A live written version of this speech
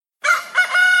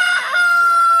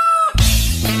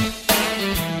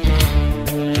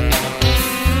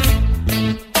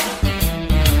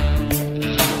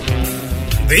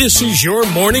This is your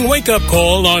morning wake-up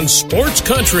call on Sports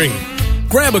Country.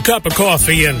 Grab a cup of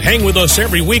coffee and hang with us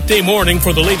every weekday morning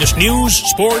for the latest news,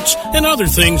 sports, and other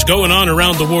things going on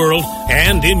around the world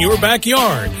and in your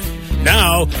backyard.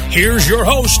 Now, here's your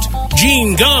host,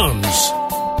 Gene Gumbs.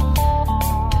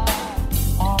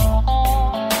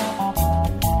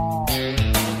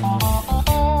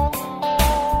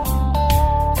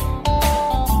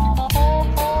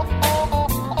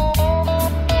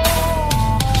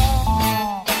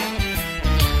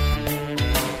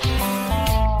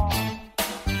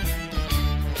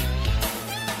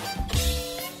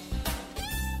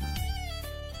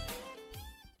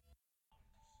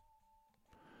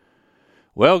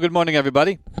 Well, good morning,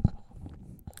 everybody.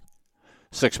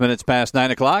 6 minutes past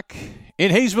 9 o'clock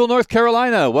in Hayesville, North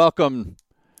Carolina. Welcome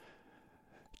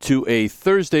to a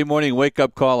Thursday morning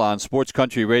wake-up call on Sports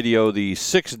Country Radio, the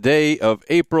 6th day of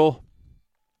April,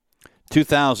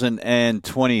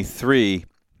 2023.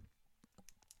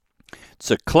 It's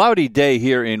a cloudy day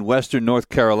here in western North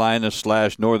Carolina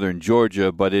 / northern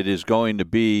Georgia, but it is going to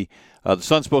be the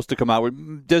sun's supposed to come out.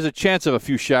 There's a chance of a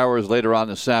few showers later on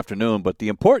this afternoon, but the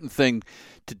important thing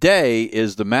today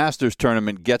is the Masters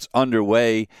tournament gets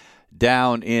underway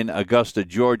down in Augusta,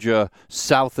 Georgia,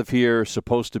 south of here.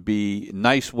 Supposed to be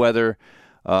nice weather,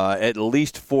 at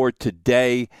least for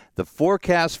today. The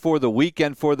forecast for the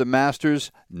weekend for the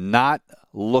Masters, not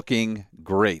looking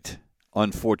great,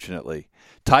 unfortunately.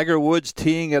 Tiger Woods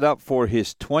teeing it up for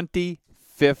his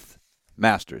 25th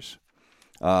Masters.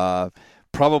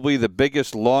 Probably the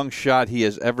biggest long shot he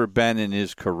has ever been in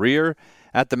his career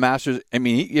at the Masters. I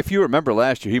mean, if you remember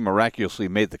last year, he miraculously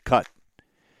made the cut.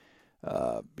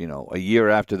 A year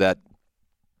after that,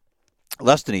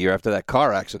 less than a year after that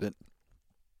car accident.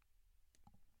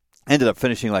 Ended up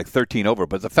finishing like 13 over,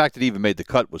 but the fact that he even made the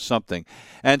cut was something.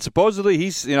 And supposedly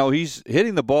he's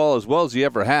hitting the ball as well as he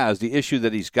ever has. The issue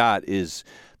that he's got is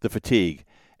the fatigue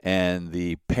and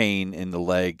the pain in the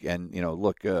leg. And,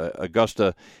 look,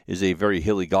 Augusta is a very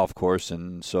hilly golf course,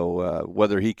 and so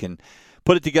whether he can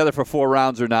put it together for 4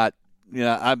 rounds or not,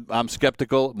 I'm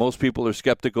skeptical. Most people are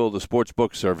skeptical. The sports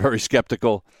books are very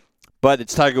skeptical. But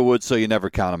it's Tiger Woods, so you never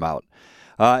count him out.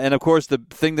 And, of course, the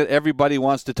thing that everybody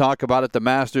wants to talk about at the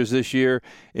Masters this year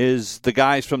is the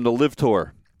guys from the LIV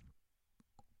Tour.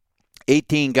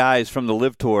 18 guys from the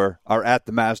LIV Tour are at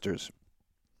the Masters.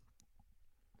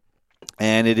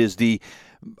 And it is the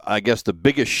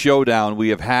biggest showdown we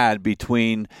have had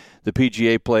between the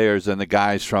PGA players and the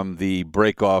guys from the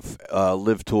break-off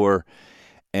LIV Tour.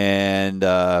 And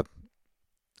I'm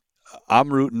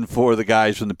rooting for the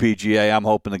guys from the PGA. I'm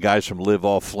hoping the guys from LIV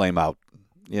all flame out.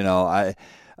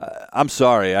 I'm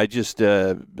sorry. I just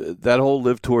that whole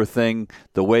LIV Tour thing,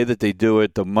 the way that they do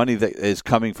it, the money that is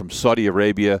coming from Saudi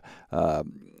Arabia,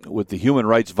 with the human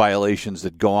rights violations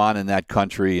that go on in that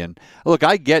country. And look,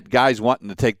 I get guys wanting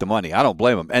to take the money. I don't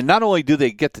blame them. And not only do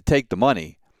they get to take the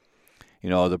money,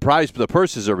 the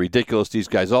purses are ridiculous. These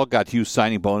guys all got huge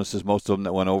signing bonuses, most of them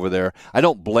that went over there. I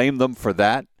don't blame them for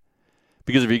that,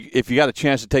 because if you got a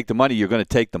chance to take the money, you're going to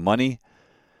take the money.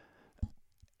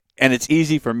 And it's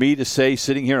easy for me to say,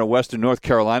 sitting here in western North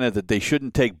Carolina, that they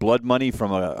shouldn't take blood money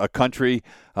from a country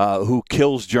who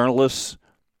kills journalists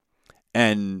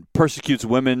and persecutes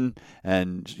women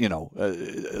and,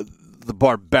 the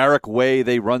barbaric way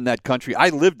they run that country. I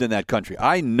lived in that country.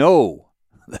 I know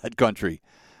that country.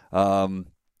 And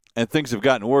things have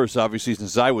gotten worse, obviously,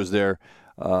 since I was there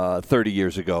 30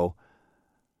 years ago.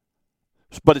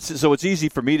 But it's easy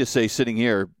for me to say, sitting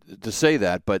here, to say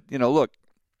that. But, look,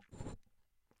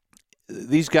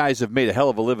 these guys have made a hell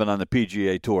of a living on the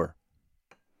PGA Tour.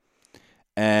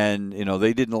 And,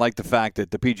 they didn't like the fact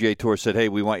that the PGA Tour said, hey,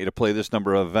 we want you to play this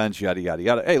number of events, yada, yada,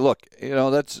 yada. Hey, look,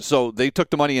 so they took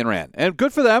the money and ran. And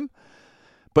good for them.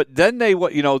 But then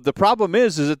the problem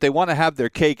is that they want to have their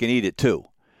cake and eat it too.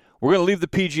 We're going to leave the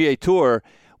PGA Tour,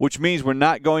 which means we're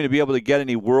not going to be able to get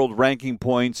any world ranking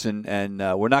points, and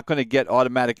we're not going to get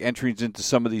automatic entries into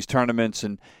some of these tournaments.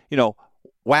 And,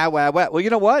 wow. Well, you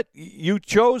know what? You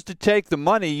chose to take the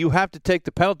money. You have to take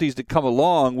the penalties that come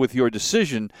along with your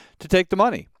decision to take the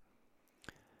money.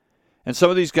 And some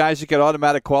of these guys that get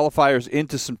automatic qualifiers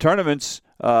into some tournaments,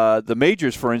 the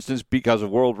majors, for instance, because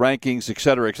of world rankings, et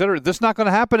cetera, that's not going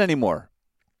to happen anymore.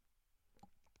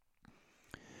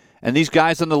 And these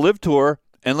guys on the LIV Tour,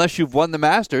 unless you've won the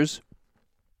Masters,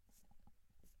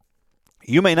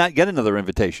 you may not get another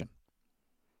invitation,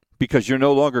 because you're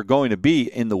no longer going to be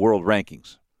in the world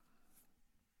rankings.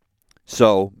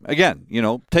 So, again,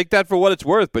 take that for what it's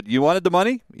worth. But you wanted the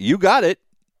money, you got it.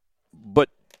 But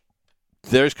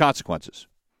there's consequences.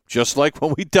 Just like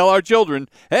when we tell our children,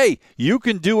 hey, you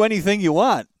can do anything you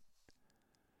want.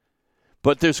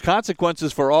 But there's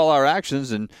consequences for all our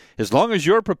actions, and as long as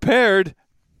you're prepared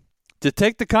to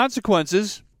take the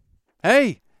consequences,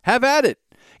 hey, have at it.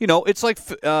 It's like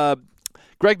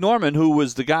Greg Norman, who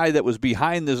was the guy that was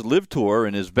behind this LIV Tour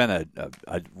and has been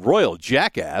a royal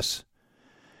jackass.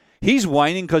 He's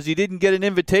whining because he didn't get an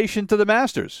invitation to the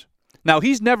Masters. Now,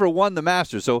 he's never won the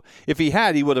Masters, so if he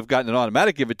had, he would have gotten an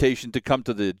automatic invitation to come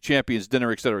to the Champions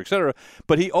Dinner, et cetera, et cetera.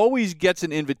 But he always gets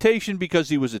an invitation because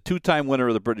he was a 2-time winner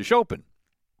of the British Open.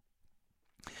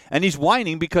 And he's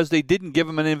whining because they didn't give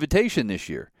him an invitation this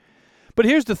year. But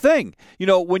here's the thing.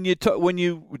 When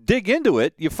you dig into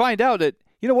it, you find out that,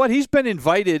 he's been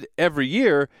invited every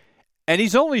year, and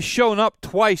he's only shown up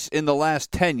twice in the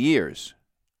last 10 years,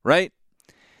 right?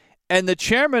 And the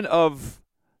chairman of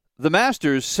the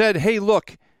Masters said, hey,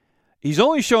 look, he's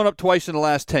only shown up twice in the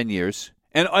last 10 years.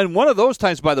 And one of those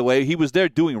times, by the way, he was there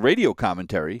doing radio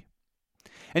commentary.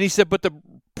 And he said, but the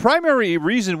primary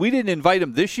reason we didn't invite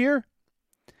him this year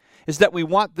is that we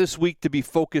want this week to be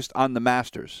focused on the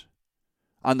Masters,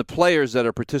 on the players that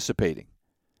are participating.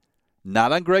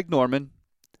 Not on Greg Norman,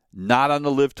 not on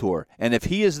the LIV Tour. And if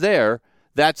he is there,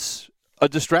 that's a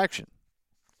distraction.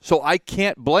 So I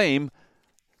can't blame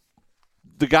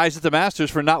the guys at the Masters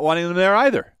for not wanting them there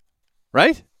either,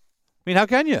 right? I mean, how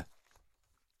can you?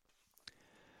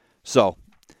 So,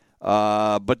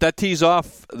 but that tees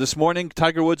off this morning.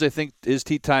 Tiger Woods, I think his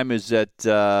tee time is at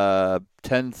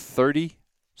 10:30,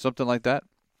 something like that.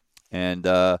 And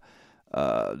the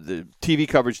TV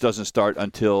coverage doesn't start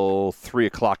until 3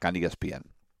 o'clock on ESPN.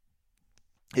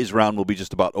 His round will be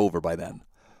just about over by then.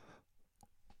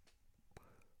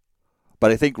 But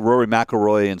I think Rory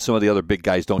McIlroy and some of the other big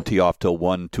guys don't tee off till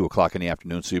 1, 2 o'clock in the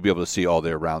afternoon, so you'll be able to see all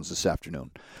their rounds this afternoon.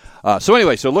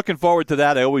 So looking forward to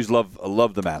that. I always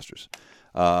love the Masters.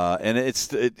 And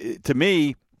to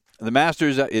me, the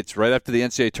Masters, it's right after the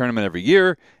NCAA tournament every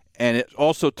year. And it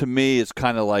also, to me, it's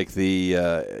kind of like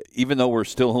even though we're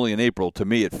still only in April, to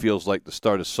me it feels like the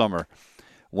start of summer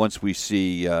once we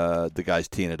see the guys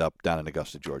teeing it up down in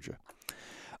Augusta, Georgia.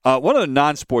 One of the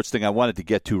non-sports thing I wanted to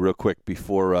get to real quick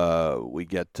before we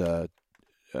get to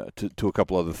a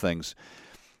couple other things.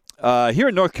 Here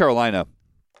in North Carolina,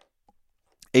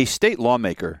 a state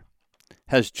lawmaker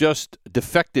has just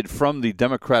defected from the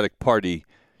Democratic Party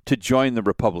to join the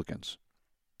Republicans.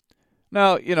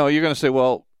 Now, you're going to say,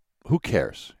 well, who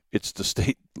cares? It's the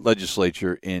state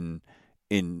legislature in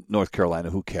North Carolina.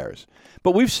 Who cares?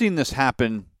 But we've seen this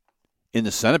happen in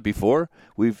the Senate before.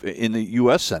 In the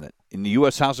U.S. Senate. In the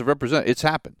U.S. House of Representatives, it's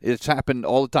happened. It's happened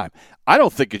all the time. I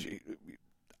don't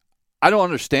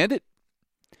understand it.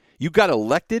 You got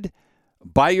elected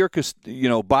by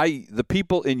by the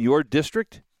people in your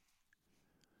district,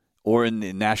 or in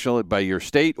the national, by your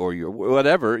state or your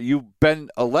whatever. You've been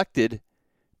elected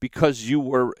because you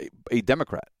were a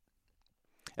Democrat,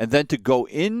 and then to go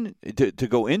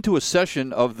into a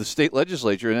session of the state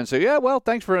legislature and then say, yeah, well,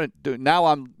 thanks for now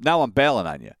I'm bailing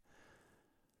on you.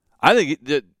 I think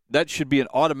that should be an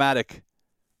automatic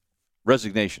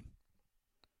resignation.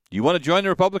 You want to join the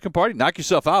Republican Party? Knock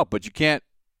yourself out, but you can't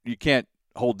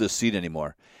hold this seat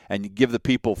anymore. And you give the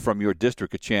people from your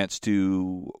district a chance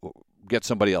to get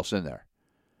somebody else in there.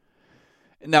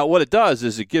 Now, what it does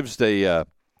is it gives the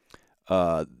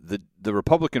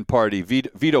Republican Party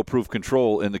veto-proof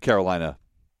control in the Carolina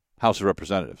House of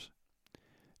Representatives.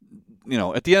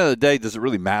 At the end of the day, does it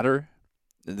really matter?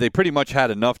 They pretty much had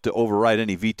enough to override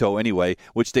any veto anyway,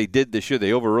 which they did this year.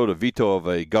 They overrode a veto of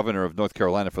a governor of North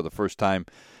Carolina for the first time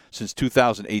since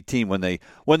 2018 when they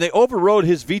overrode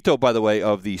his veto, by the way,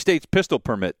 of the state's pistol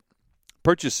permit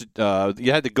purchase.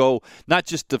 You had to go not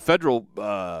just the federal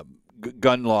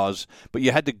gun laws, but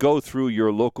you had to go through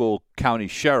your local county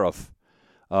sheriff,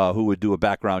 who would do a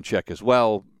background check as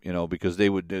well. Because they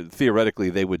would theoretically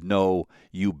they would know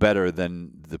you better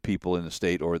than the people in the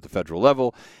state or at the federal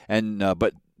level, and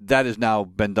but that has now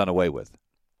been done away with.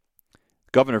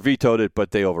 Governor vetoed it,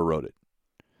 but they overrode it.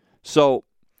 So,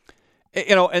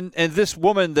 and this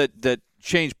woman that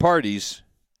changed parties,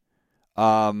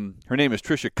 her name is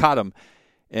Tricia Cottom,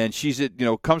 and she's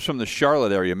comes from the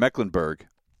Charlotte area, Mecklenburg.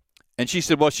 And she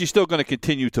said, well, she's still going to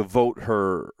continue to vote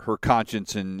her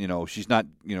conscience, and she's not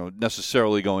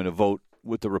necessarily going to vote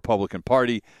with the Republican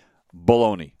Party.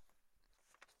 Baloney.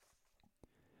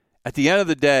 At the end of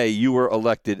the day, you were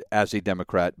elected as a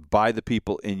Democrat by the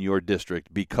people in your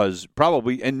district because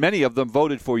probably, and many of them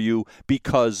voted for you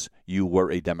because you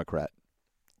were a Democrat.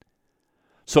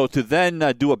 So to then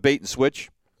do a bait and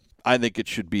switch, I think it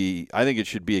should be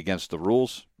against the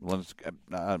rules. And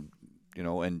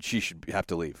she should have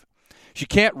to leave. She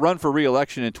can't run for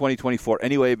re-election in 2024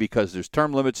 anyway because there's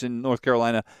term limits in North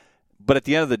Carolina. But at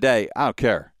the end of the day, I don't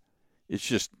care. It's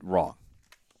just wrong.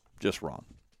 Just wrong.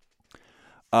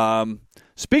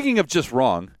 Speaking of just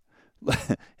wrong,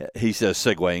 he says,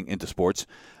 segueing into sports.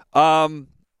 We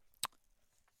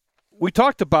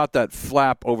talked about that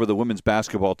flap over the women's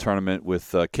basketball tournament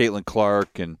with Caitlin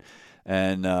Clark and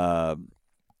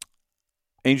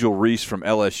Angel Reese from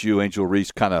LSU. Angel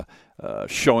Reese kind of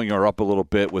showing her up a little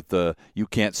bit with the "you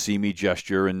can't see me"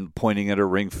 gesture and pointing at her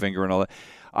ring finger and all that.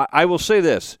 I will say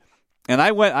this, and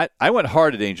I went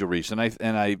hard at Angel Reese, and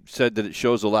I said that it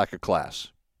shows a lack of class.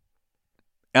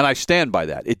 And I stand by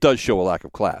that. It does show a lack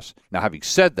of class. Now, having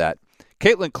said that,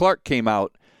 Caitlin Clark came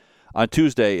out on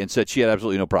Tuesday and said she had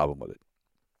absolutely no problem with it.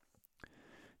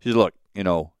 She said, look,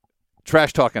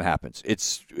 trash talking happens.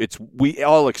 We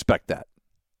all expect that.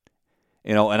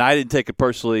 And I didn't take it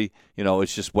personally.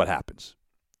 It's just what happens.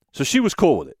 So she was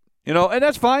cool with it. And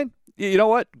that's fine. You know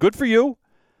what? Good for you.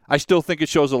 I still think it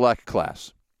shows a lack of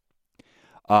class.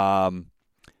 But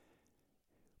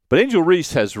Angel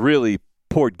Reese has really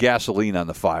poured gasoline on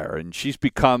the fire, and she's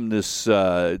become this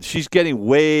she's getting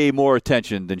way more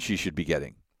attention than she should be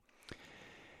getting.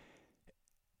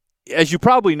 As you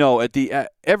probably know, at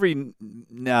every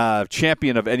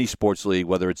champion of any sports league,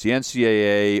 whether it's the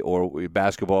NCAA or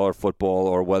basketball or football,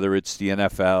 or whether it's the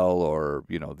NFL or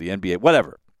the NBA,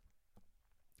 whatever,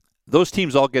 those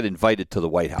teams all get invited to the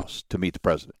White House to meet the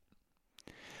president.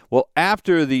 Well,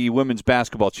 after the women's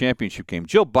basketball championship game,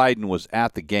 Jill Biden was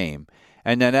at the game,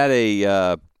 and then at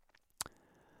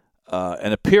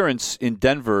an appearance in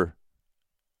Denver.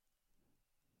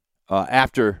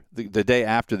 After the day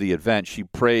after the event, she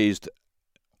praised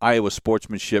Iowa's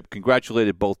sportsmanship,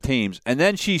 congratulated both teams, and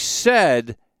then she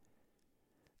said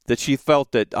that she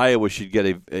felt that Iowa should get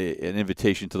an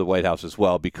invitation to the White House as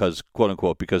well because, quote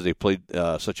unquote, because they played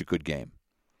such a good game.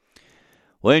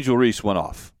 Well, Angel Reese went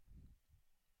off,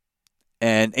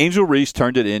 and Angel Reese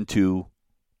turned it into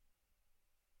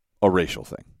a racial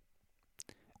thing.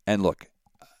 And look,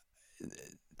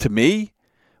 to me,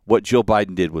 what Jill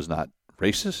Biden did was not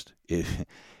racist.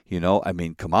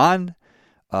 Come on.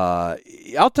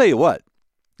 I'll tell you what,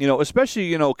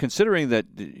 especially, considering that,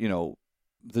 the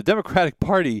Democratic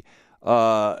Party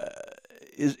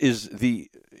is the,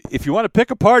 if you want to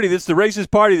pick a party that's the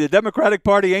racist party, the Democratic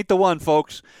Party ain't the one,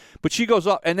 folks. But she goes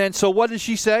up, and then, so what does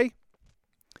she say?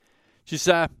 She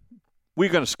said, we're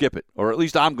going to skip it, or at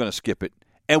least I'm going to skip it,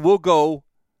 and we'll go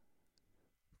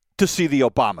to see the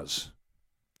Obamas.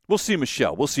 We'll see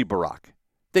Michelle. We'll see Barack.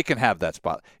 They can have that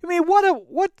spot. I mean,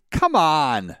 come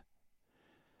on. I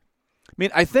mean,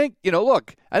 I think,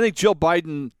 I think Jill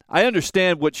Biden, I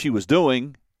understand what she was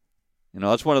doing.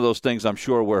 That's one of those things, I'm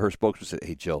sure, where her spokesman said,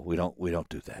 hey, Jill, we don't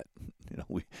do that.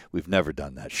 We've never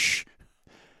done that. Shh.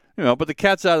 But the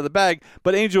cat's out of the bag.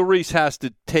 But Angel Reese has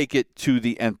to take it to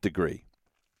the nth degree.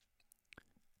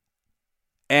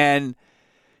 And,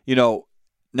 now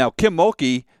Kim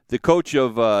Mulkey, the coach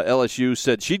of LSU,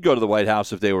 said she'd go to the White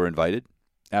House if they were invited.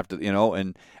 After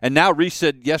and now Reese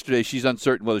said yesterday she's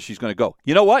uncertain whether she's going to go.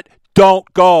 You know what?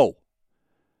 Don't go.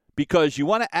 Because you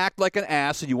want to act like an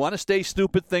ass and you want to say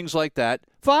stupid things like that.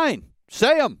 Fine.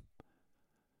 Say them.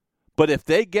 But if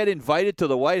they get invited to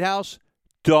the White House,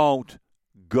 don't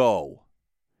go.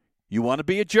 You want to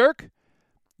be a jerk?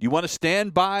 You want to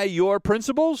stand by your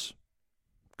principles?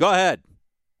 Go ahead.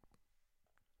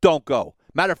 Don't go.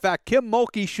 Matter of fact, Kim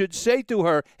Mulkey should say to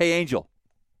her, hey, Angel,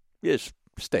 just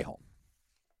stay home.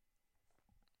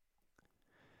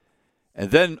 And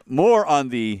then more on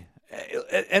the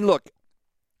 – and look,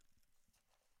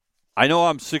 I know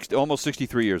I'm almost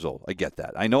 63 years old. I get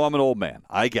that. I know I'm an old man.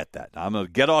 I get that. I'm a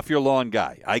get-off-your-lawn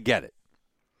guy. I get it.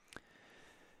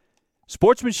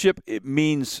 Sportsmanship, it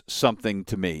means something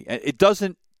to me. It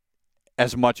doesn't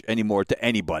as much anymore to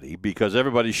anybody because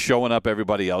everybody's showing up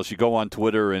everybody else. You go on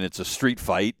Twitter and it's a street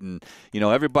fight and,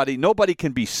 nobody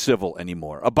can be civil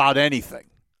anymore about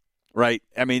anything, right?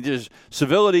 I mean,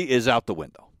 civility is out the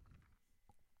window.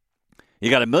 You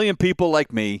got a million people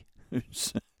like me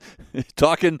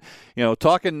talking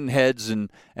heads,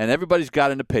 and everybody's got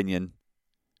an opinion.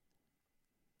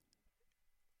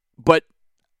 But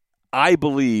I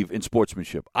believe in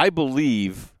sportsmanship. I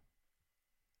believe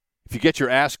if you get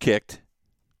your ass kicked,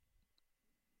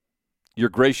 you're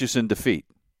gracious in defeat.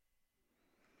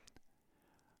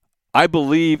 I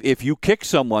believe if you kick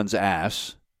someone's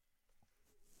ass,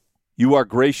 you are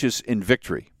gracious in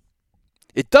victory.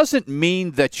 It doesn't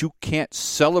mean that you can't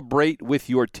celebrate with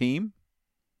your team,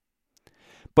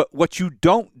 but what you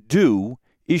don't do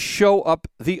is show up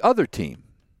the other team.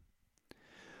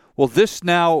 Well, this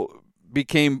now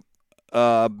became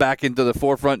back into the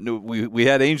forefront. We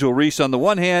had Angel Reese on the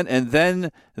one hand, and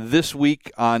then this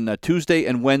week on Tuesday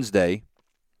and Wednesday,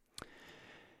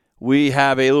 we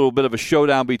have a little bit of a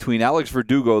showdown between Alex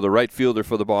Verdugo, the right fielder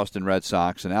for the Boston Red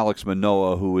Sox, and Alex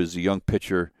Manoah, who is a young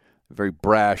pitcher, a very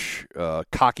brash,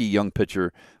 cocky young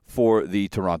pitcher for the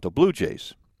Toronto Blue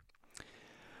Jays.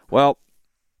 Well,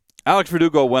 Alex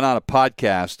Verdugo went on a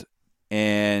podcast,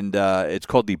 and it's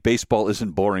called the Baseball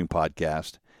Isn't Boring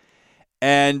podcast.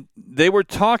 And they were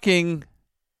talking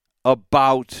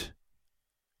about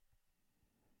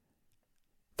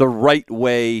the right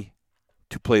way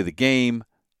to play the game,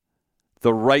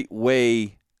 the right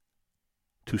way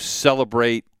to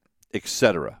celebrate,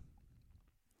 etc.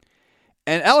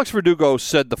 And Alex Verdugo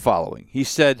said the following. He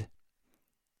said,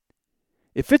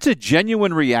 if it's a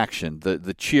genuine reaction,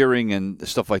 the cheering and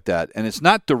stuff like that, and it's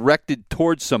not directed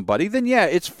towards somebody, then yeah,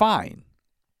 it's fine.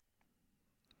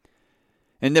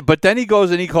 But then he goes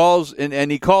and he calls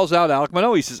out Alek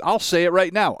Manoah. He says, I'll say it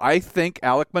right now. I think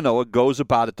Alek Manoah goes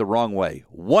about it the wrong way,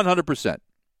 100%.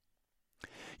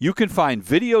 You can find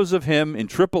videos of him in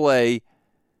AAA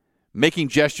making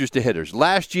gestures to hitters.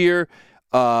 Last year,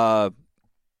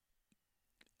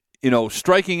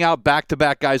 striking out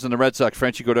back-to-back guys on the Red Sox,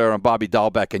 Franchi Cordero and Bobby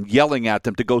Dahlbeck, and yelling at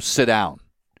them to go sit down.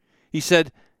 He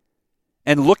said,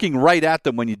 and looking right at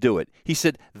them when you do it. He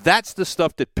said, that's the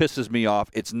stuff that pisses me off.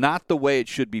 It's not the way it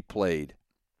should be played.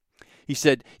 He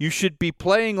said, you should be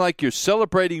playing like you're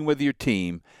celebrating with your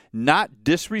team, not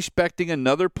disrespecting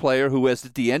another player who is,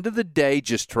 at the end of the day,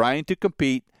 just trying to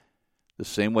compete the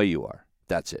same way you are.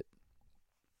 That's it.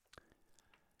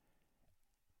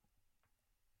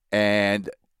 And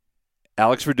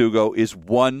Alex Verdugo is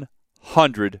 100%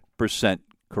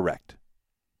 correct.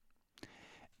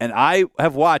 And I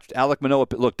have watched Alek Manoah.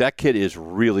 Look, that kid is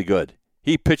really good.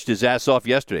 He pitched his ass off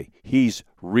yesterday. He's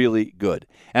really good.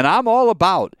 And I'm all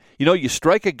about, you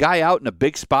strike a guy out in a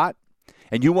big spot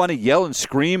and you want to yell and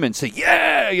scream and say,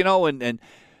 yeah, and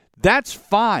that's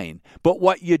fine. But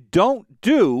what you don't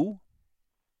do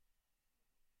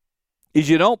is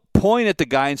you don't point at the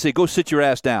guy and say, go sit your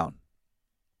ass down.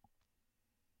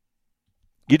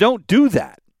 You don't do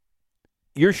that.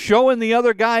 You're showing the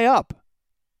other guy up.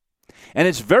 And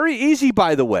it's very easy,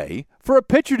 by the way, for a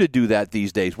pitcher to do that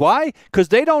these days. Why? Because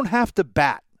they don't have to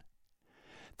bat.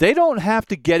 They don't have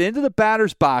to get into the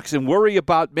batter's box and worry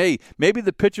about, maybe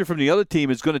the pitcher from the other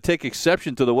team is going to take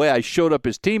exception to the way I showed up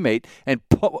his teammate and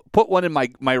put one in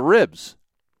my ribs.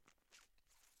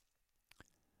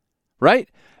 Right?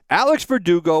 Alex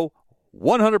Verdugo,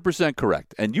 100%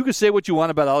 correct. And you can say what you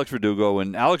want about Alex Verdugo,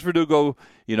 and Alex Verdugo,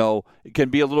 can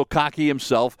be a little cocky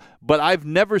himself, but I've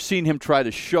never seen him try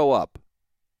to show up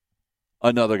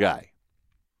another guy.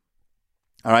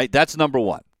 All right, that's number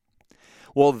one.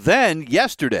 Well, then,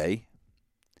 yesterday,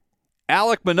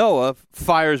 Alek Manoah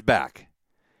fires back.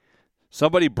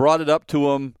 Somebody brought it up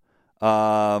to him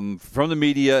from the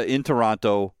media in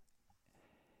Toronto,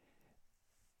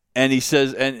 and he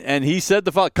says, and he said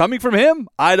the following, coming from him,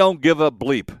 I don't give a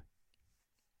bleep.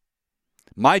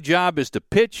 My job is to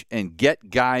pitch and get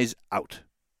guys out.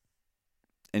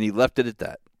 And he left it at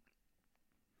that.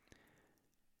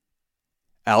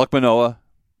 Alek Manoah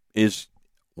is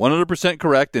 100%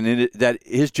 correct in that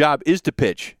his job is to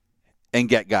pitch and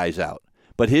get guys out.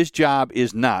 But his job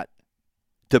is not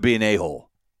to be an a-hole.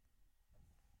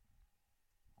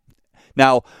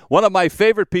 Now, one of my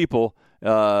favorite people,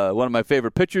 one of my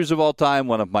favorite pitchers of all time,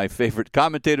 one of my favorite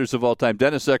commentators of all time,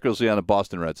 Dennis Eckersley on the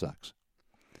Boston Red Sox,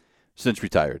 since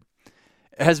retired,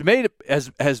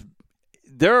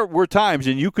 there were times,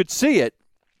 and you could see it,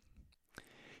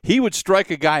 he would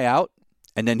strike a guy out,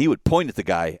 and then he would point at the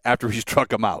guy after he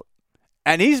struck him out.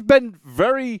 And he's been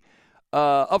very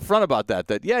upfront about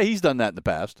that, yeah, he's done that in the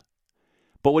past.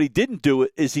 But what he didn't do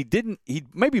is he'd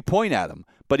maybe point at him,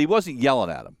 but he wasn't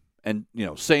yelling at him and,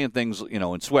 saying things,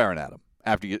 and swearing at him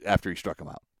after he struck him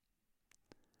out.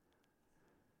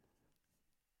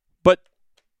 But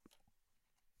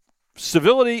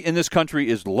civility in this country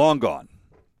is long gone.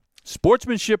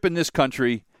 Sportsmanship in this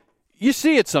country, you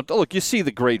see it something. Look, you see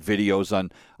the great videos on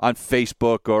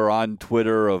Facebook or on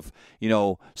Twitter of,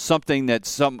 something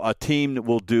that a team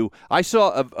will do. I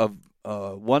saw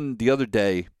one the other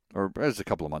day, or it was a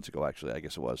couple of months ago, actually, I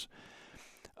guess it was.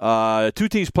 Two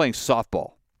teams playing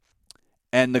softball.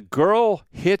 And the girl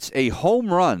hits a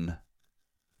home run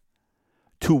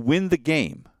to win the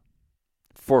game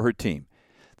for her team.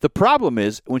 The problem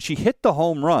is, when she hit the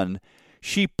home run,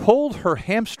 she pulled her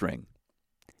hamstring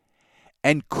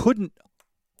and couldn't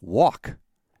walk.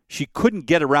 She couldn't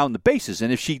get around the bases.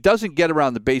 And if she doesn't get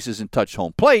around the bases and touch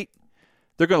home plate,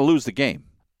 they're going to lose the game.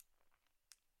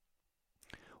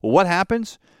 Well, what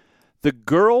happens? The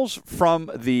girls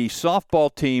from the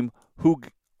softball team who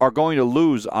are going to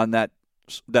lose on that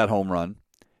home run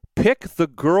pick the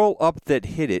girl up that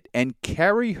hit it and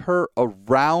carry her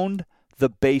around the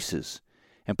bases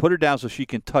and put her down so she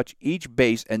can touch each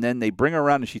base, and then they bring her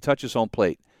around and she touches home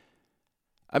plate.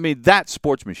 I mean, that's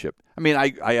sportsmanship. I mean,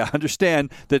 I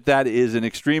understand that is an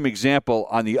extreme example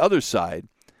on the other side,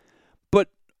 but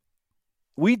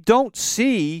we don't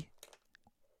see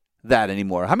that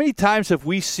anymore. How many times have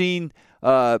we seen,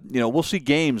 we'll see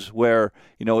games where,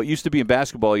 it used to be in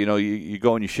basketball, you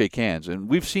go and you shake hands. And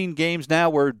we've seen games now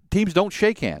where teams don't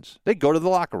shake hands. They go to the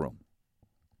locker room.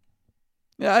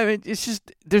 Yeah, I mean, it's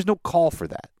just, there's no call for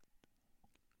that.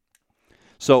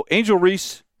 So Angel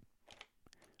Reese,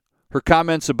 her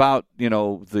comments about,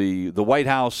 the White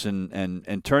House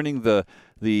and turning the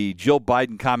Jill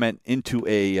Biden comment into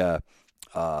a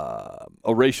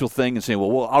racial thing and saying,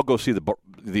 well, I'll go see the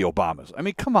Obamas. I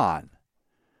mean, come on.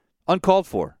 Uncalled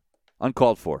for.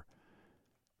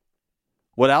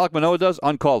 What Alek Manoah does,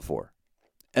 uncalled for.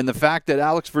 And the fact that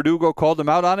Alex Verdugo called him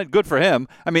out on it, good for him.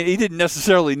 I mean, he didn't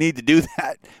necessarily need to do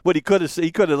that. What he could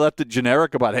have left it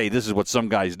generic about, hey, this is what some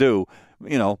guys do.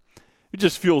 It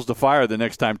just fuels the fire the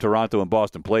next time Toronto and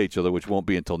Boston play each other, which won't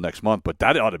be until next month. But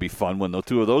that ought to be fun when the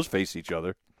two of those face each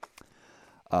other.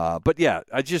 But, yeah,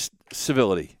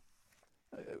 civility.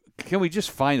 Can we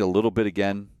just find a little bit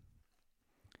again?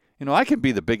 I can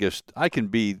be the biggest. I can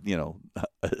be,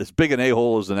 as big an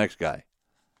a-hole as the next guy.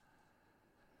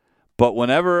 But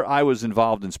whenever I was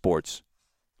involved in sports,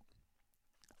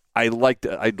 I'd like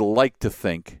to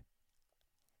think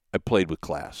I played with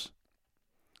class.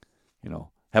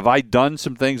 Have I done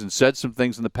some things and said some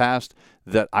things in the past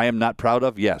that I am not proud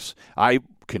of? Yes.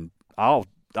 I'll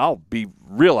be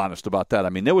real honest about that. I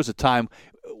mean, there was a time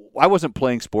I wasn't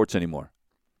playing sports anymore,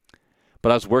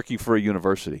 but I was working for a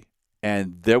university,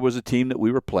 and there was a team that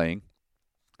we were playing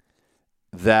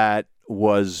that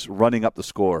was running up the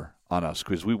score on us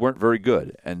because we weren't very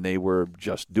good, and they were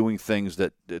just doing things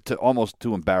that almost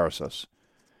to embarrass us,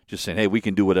 just saying, hey, we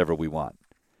can do whatever we want.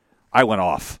 I went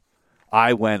off.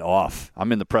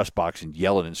 I'm in the press box and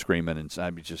yelling and screaming,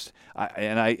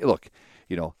 and look,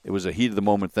 it was a heat of the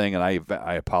moment thing, and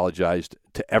I apologized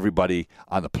to everybody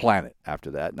on the planet after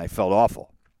that, and I felt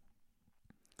awful.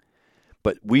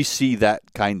 But we see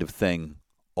that kind of thing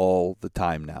all the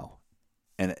time now,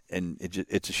 and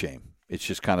it's a shame. It's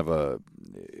just kind of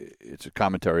it's a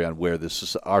commentary on where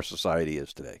our society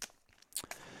is today.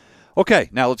 Okay,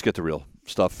 now let's get to real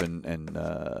stuff and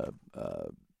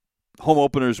home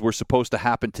openers were supposed to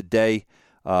happen today.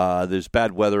 There's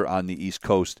bad weather on the East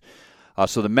Coast.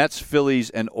 So the Mets, Phillies,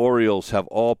 and Orioles have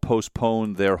all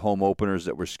postponed their home openers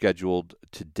that were scheduled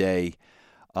today.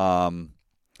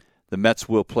 The Mets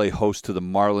will play host to the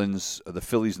Marlins, the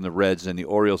Phillies and the Reds, and the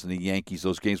Orioles and the Yankees.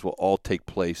 Those games will all take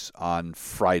place on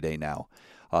Friday now.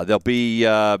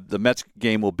 The Mets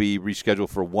game will be rescheduled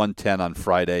for 1:10 on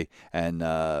Friday, and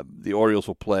the Orioles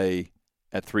will play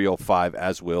at 3:05,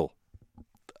 as will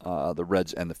the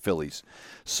Reds and the Phillies.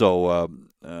 So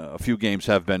a few games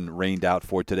have been rained out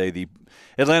for today. The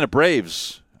Atlanta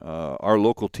Braves, our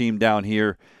local team down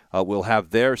here, will have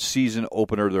their season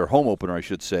opener, their home opener, I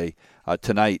should say,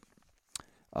 tonight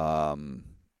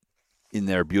in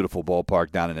their beautiful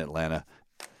ballpark down in Atlanta.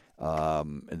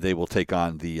 They will take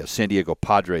on the San Diego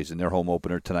Padres in their home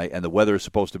opener tonight, and the weather is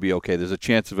supposed to be okay. There's a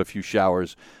chance of a few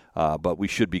showers, but we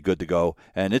should be good to go.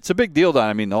 And it's a big deal down.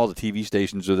 I mean, all the TV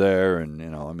stations are there, and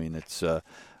it's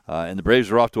and the Braves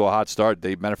are off to a hot start.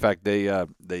 Matter of fact,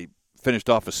 they finished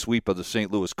off a sweep of the St.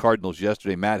 Louis Cardinals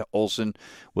yesterday. Matt Olson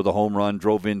with a home run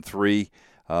drove in 3.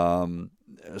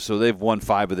 So they've won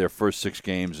 5 of their first 6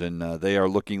 games, and they are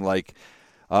looking like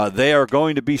they are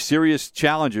going to be serious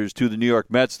challengers to the New York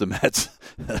Mets. The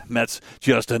Mets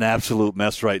just an absolute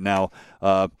mess right now.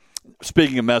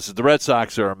 Speaking of messes, the Red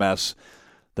Sox are a mess.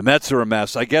 The Mets are a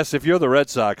mess. I guess if you're the Red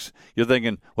Sox, you're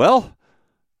thinking, well,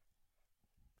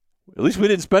 at least we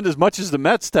didn't spend as much as the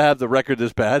Mets to have the record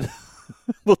this bad.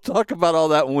 We'll talk about all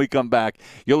that when we come back.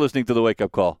 You're listening to The Wake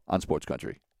Up Call on Sports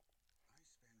Country.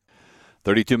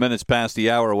 32 minutes past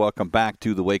the hour. Welcome back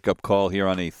to The Wake Up Call here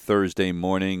on a Thursday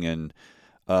morning. And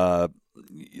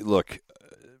look,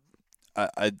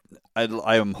 I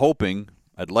am hoping,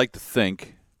 I'd like to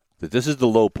think that this is the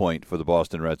low point for the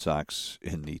Boston Red Sox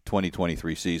in the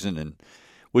 2023 season, and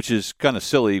which is kind of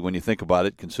silly when you think about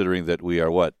it, considering that we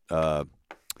are,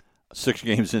 6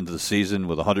 games into the season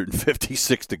with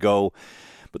 156 to go.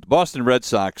 But the Boston Red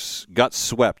Sox got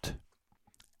swept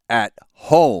at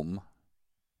home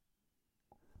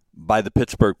by the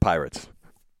Pittsburgh Pirates,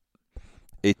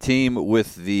 a team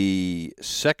with the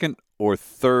second or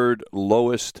third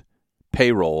lowest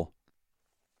payroll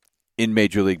in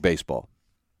Major League Baseball.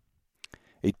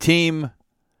 A team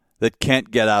that can't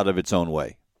get out of its own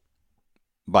way.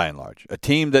 by and large. A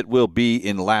team that will be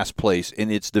in last place in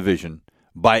its division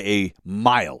by a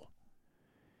mile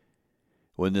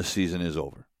when this season is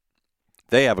over.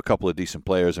 They have a couple of decent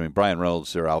players. I mean, Brian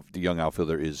Reynolds, the young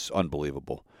outfielder, is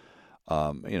unbelievable.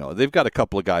 They've got a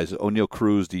couple of guys. O'Neal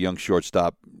Cruz, the young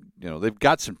shortstop. They've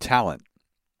got some talent.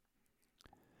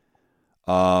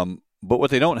 But what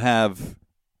they don't have,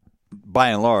 by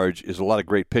and large, is a lot of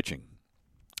great pitching.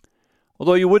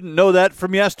 Although you wouldn't know that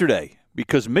from yesterday,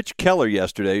 because Mitch Keller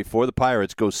yesterday for the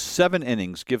Pirates goes 7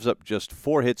 innings, gives up just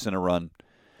 4 hits and a run,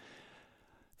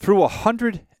 threw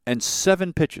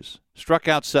 107 pitches, struck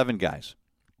out 7 guys.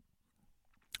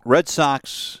 Red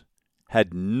Sox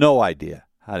had no idea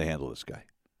how to handle this guy.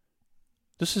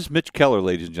 This is Mitch Keller,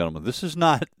 ladies and gentlemen. This is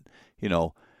not,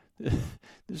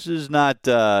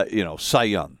 Cy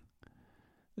Young.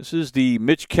 This is the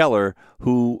Mitch Keller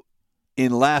who,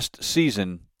 in last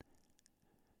season,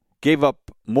 gave up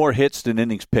more hits than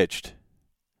innings pitched.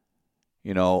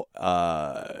 Had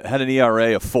an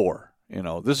ERA of 4.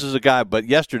 This is a guy, but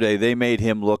yesterday they made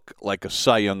him look like a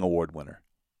Cy Young Award winner.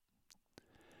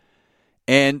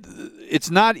 And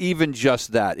it's not even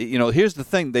just that. Here's the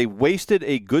thing. They wasted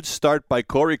a good start by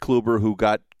Corey Kluber, who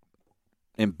got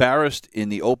embarrassed in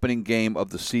the opening game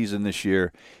of the season this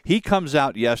year. He comes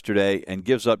out yesterday and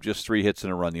gives up just 3 hits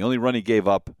and a run. The only run he gave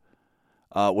up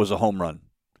was a home run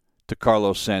to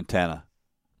Carlos Santana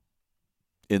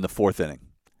in the 4th inning.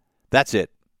 That's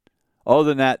it. Other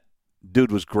than that,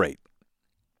 dude was great.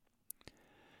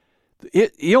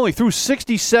 He only threw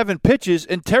 67 pitches,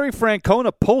 and Terry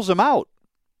Francona pulls him out.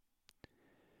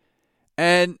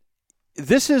 And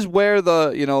this is where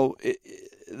the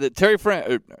Terry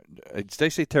did they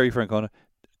say Terry Francona?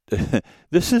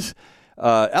 This is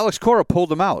Alex Cora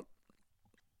pulled him out.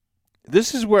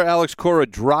 This is where Alex Cora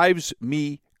drives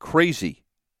me crazy.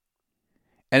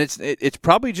 And it's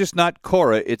probably just not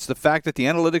Cora. It's the fact that the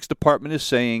analytics department is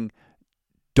saying,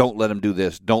 don't let him do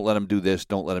this, don't let him do this,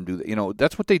 don't let him do that.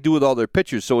 That's what they do with all their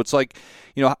pitchers. So it's like,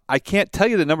 I can't tell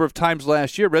you the number of times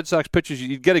last year Red Sox pitchers,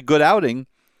 you'd get a good outing,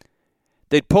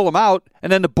 they'd pull him out,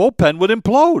 and then the bullpen would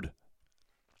implode.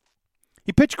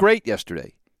 He pitched great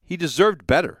yesterday. He deserved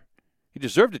better. He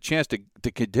deserved a chance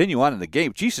to continue on in the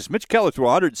game. Jesus, Mitch Keller threw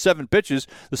 107 pitches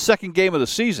the second game of the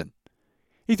season.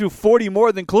 He threw 40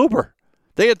 more than Kluber.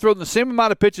 They had thrown the same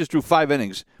amount of pitches through 5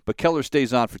 innings, but Keller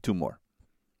stays on for 2 more.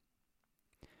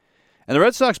 And the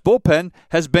Red Sox bullpen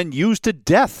has been used to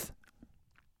death.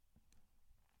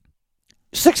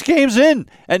 6 games in,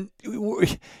 and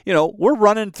we're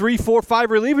running 3, 4, 5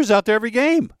 relievers out there every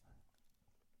game.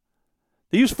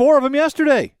 They used 4 of them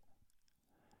yesterday.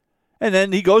 And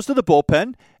then he goes to the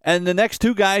bullpen, and the next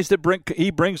 2 guys that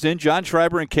he brings in, John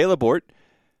Schreiber and Caleb Ort,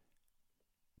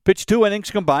 pitch 2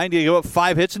 innings combined. He go up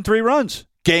 5 hits and 3 runs.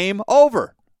 Game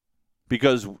over.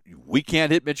 Because we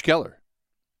can't hit Mitch Keller.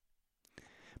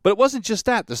 But it wasn't just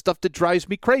that. The stuff that drives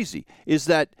me crazy is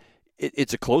that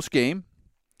it's a close game,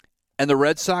 and the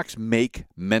Red Sox make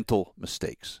mental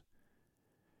mistakes.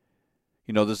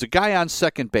 There's a guy on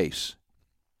second base,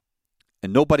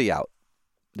 and nobody out.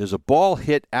 There's a ball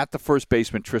hit at the first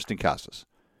baseman, Tristan Casas.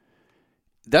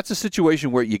 That's a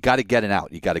situation where you got to get an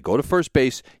out. You got to go to first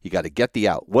base. You got to get the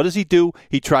out. What does he do?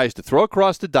 He tries to throw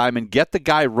across the diamond, get the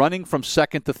guy running from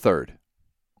second to third.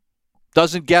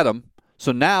 Doesn't get him.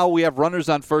 So now we have runners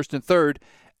on first and third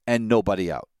and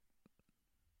nobody out.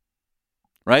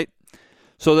 Right?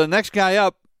 So the next guy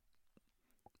up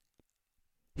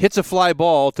hits a fly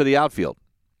ball to the outfield.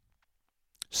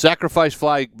 Sacrifice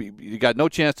fly, you got no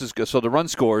chances, so the run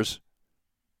scores.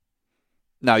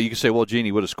 Now, you can say, well, Gene,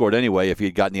 he would have scored anyway if he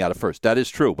had gotten the out of first. That is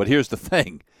true, but here's the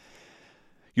thing.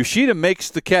 Yoshida makes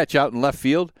the catch out in left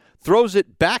field, throws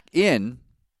it back in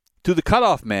to the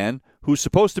cutoff man, who's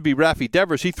supposed to be Rafi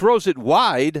Devers. He throws it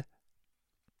wide.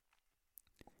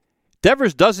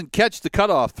 Devers doesn't catch the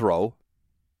cutoff throw.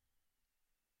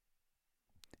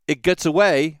 It gets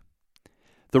away.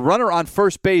 The runner on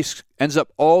first base ends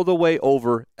up all the way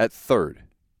over at third.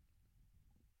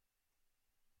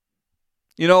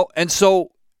 And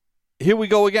so here we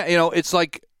go again. It's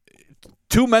like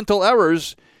 2 mental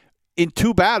errors in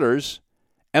 2 batters,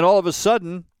 and all of a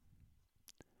sudden,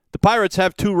 the Pirates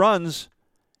have 2 runs.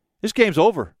 This game's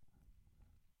over.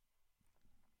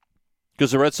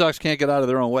 Because the Red Sox can't get out of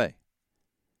their own way.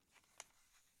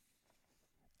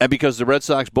 And because the Red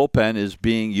Sox bullpen is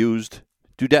being used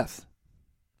to death.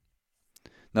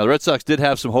 Now, the Red Sox did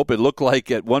have some hope. It looked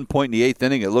like at one point in the 8th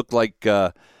inning, it looked like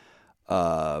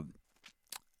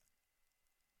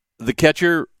the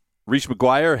catcher, Reese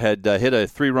McGuire, had hit a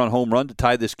 3-run home run to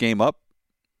tie this game up.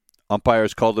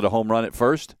 Umpires called it a home run at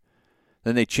first.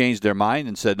 Then they changed their mind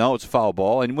and said, no, it's a foul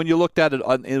ball. And when you looked at it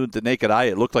with the naked eye,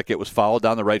 it looked like it was foul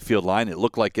down the right field line. It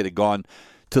looked like it had gone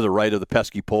to the right of the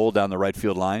pesky pole down the right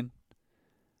field line.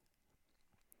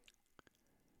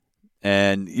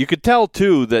 And you could tell,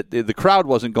 too, that the crowd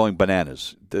wasn't going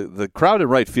bananas. The crowd in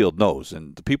right field knows.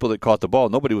 And the people that caught the ball,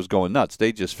 nobody was going nuts.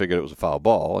 They just figured it was a foul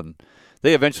ball. And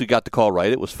they eventually got the call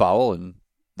right. It was foul, and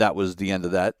that was the end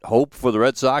of that hope for the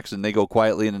Red Sox. And they go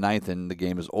quietly in the ninth, and the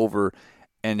game is over.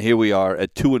 And here we are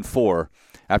at 2-4.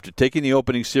 After taking the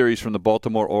opening series from the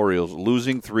Baltimore Orioles,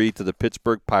 losing 3 to the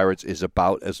Pittsburgh Pirates is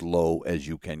about as low as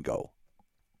you can go.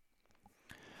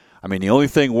 I mean, the only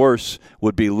thing worse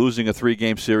would be losing a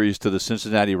 3-game series to the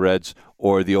Cincinnati Reds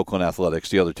or the Oakland Athletics,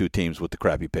 the other two teams with the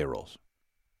crappy payrolls.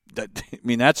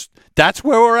 That's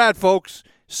where we're at, folks.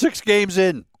 6 games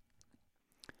in.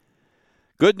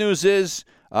 Good news is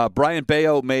Brian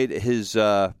Bayo made his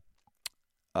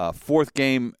fourth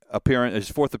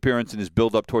appearance in his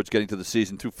build-up towards getting to the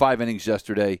season. Threw 5 innings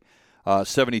yesterday,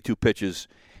 72 pitches.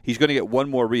 He's going to get one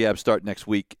more rehab start next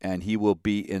week, and he will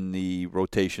be in the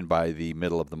rotation by the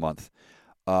middle of the month.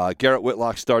 Garrett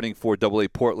Whitlock starting for AA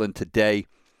Portland today.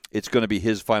 It's going to be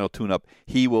his final tune-up.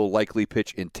 He will likely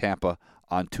pitch in Tampa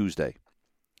on Tuesday.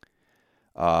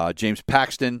 James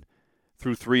Paxton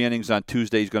threw 3 innings on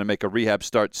Tuesday. He's going to make a rehab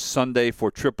start Sunday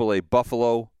for AAA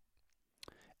Buffalo,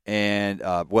 and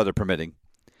weather permitting.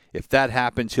 If that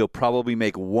happens, he'll probably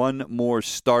make one more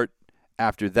start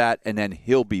after that, and then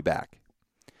he'll be back,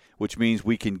 which means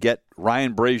we can get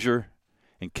Ryan Brazier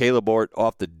and Caleb Ort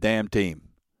off the damn team.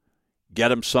 Get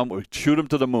them somewhere. Shoot them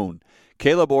to the moon.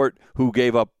 Caleb Ort, who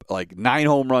gave up like 9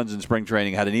 home runs in spring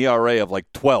training, had an ERA of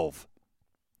like 12.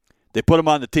 They put him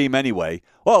on the team anyway.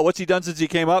 Oh, what's he done since he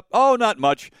came up? Oh, not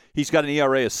much. He's got an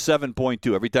ERA of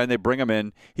 7.2. Every time they bring him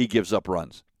in, he gives up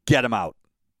runs. Get him out.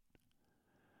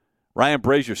 Ryan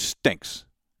Brazier stinks.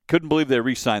 Couldn't believe they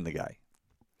re-signed the guy.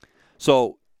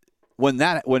 So when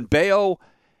Bayo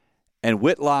and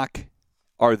Whitlock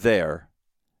are there,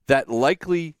 that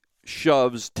likely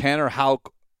shoves Tanner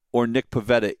Houck or Nick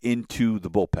Pivetta into the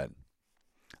bullpen.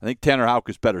 I think Tanner Houck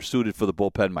is better suited for the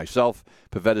bullpen myself.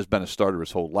 Pivetta's been a starter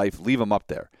his whole life. Leave him up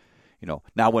there.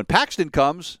 Now when Paxton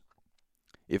comes,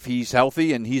 if he's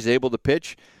healthy and he's able to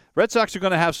pitch, Red Sox are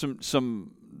going to have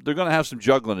some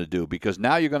juggling to do, because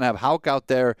now you're going to have Houck out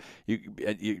there.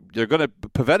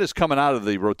 Pivetta's coming out of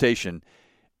the rotation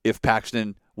if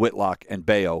Paxton, Whitlock, and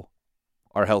Bayo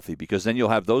are healthy, because then you'll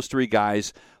have those 3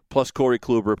 guys plus Corey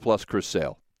Kluber plus Chris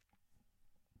Sale.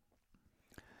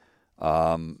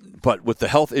 But with the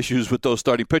health issues with those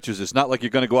starting pitchers, it's not like you're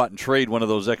going to go out and trade one of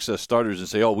those excess starters and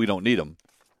say, oh, we don't need them.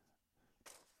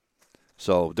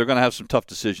 So they're going to have some tough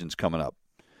decisions coming up.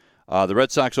 The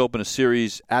Red Sox open a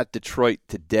series at Detroit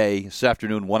today, this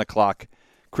afternoon, 1 o'clock.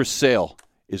 Chris Sale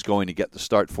is going to get the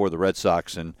start for the Red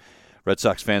Sox, and Red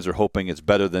Sox fans are hoping it's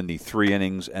better than the 3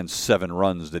 innings and 7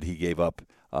 runs that he gave up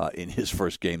in his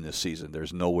first game this season.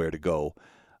 There's nowhere to go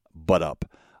but up.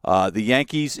 The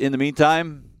Yankees, in the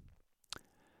meantime,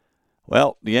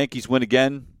 well, the Yankees win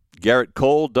again. Garrett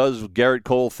Cole does Garrett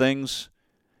Cole things.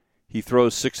 He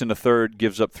throws 6 1/3,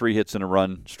 gives up 3 hits and a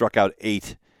run, struck out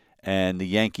 8, and the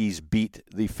Yankees beat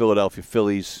the Philadelphia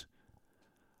Phillies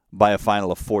by a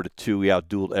final of 4-2. He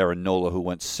outdueled Aaron Nola, who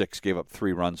went 6, gave up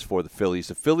 3 runs for the Phillies.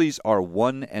 The Phillies are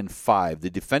 1-5. The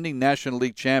defending National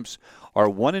League champs are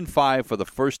 1-5 for the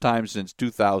first time since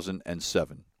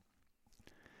 2007.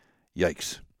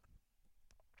 Yikes.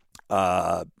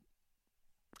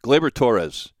 Gleyber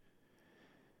Torres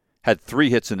had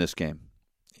 3 hits in this game.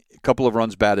 A couple of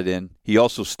runs batted in. He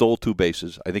also stole 2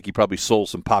 bases. I think he probably sold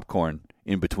some popcorn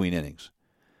in between innings.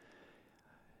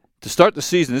 To start the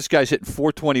season, this guy's hitting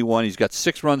 .421. He's got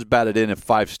 6 runs batted in and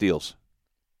 5 steals.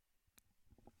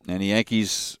 And the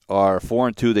Yankees are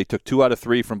 4-2. They took 2 out of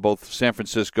 3 from both San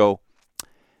Francisco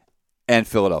and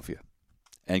Philadelphia.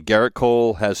 And Garrett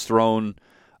Cole has thrown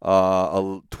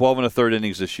 12 1/3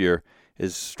 innings this year.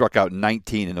 Has struck out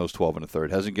 19 in those 12 1/3.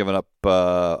 Hasn't given up.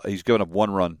 He's given up 1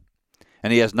 run,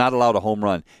 and he has not allowed a home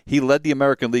run. He led the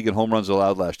American League in home runs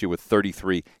allowed last year with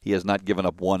 33. He has not given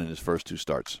up 1 in his first 2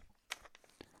 starts.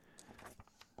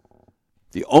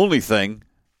 The only thing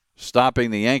stopping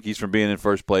the Yankees from being in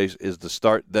first place is the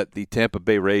start that the Tampa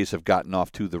Bay Rays have gotten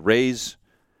off to. The Rays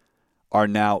are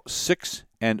now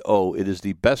 6-0. It is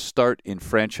the best start in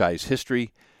franchise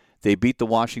history. They beat the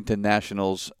Washington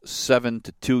Nationals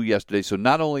 7-2 yesterday. So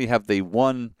not only have they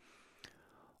won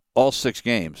all 6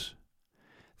 games,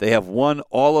 they have won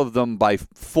all of them by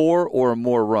 4 or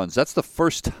more runs. That's the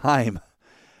first time.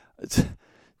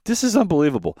 This is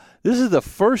unbelievable. This is the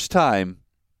first time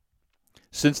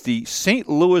since the St.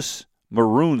 Louis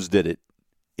Maroons did it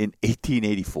in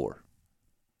 1884.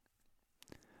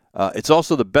 It's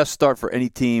also the best start for any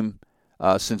team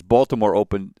since Baltimore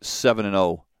opened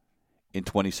 7-0 in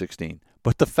 2016.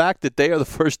 But the fact that they are the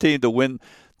first team to win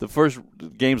the first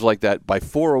games like that by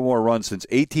 4 or more runs since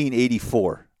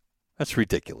 1884, that's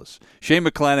ridiculous. Shane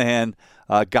McClanahan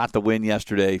got the win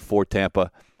yesterday for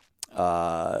Tampa.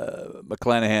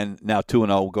 McClanahan now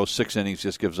 2-0, goes 6 innings,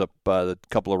 just gives up a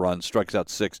couple of runs, strikes out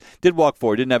 6. Did walk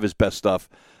 4, didn't have his best stuff,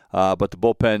 but the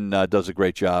bullpen does a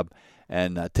great job.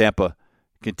 And Tampa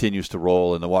continues to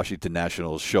roll, and the Washington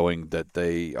Nationals showing that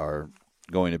they are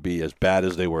going to be as bad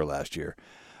as they were last year.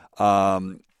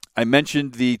 I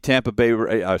mentioned the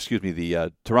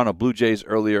the Toronto Blue Jays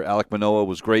earlier. Alek Manoah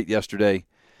was great yesterday.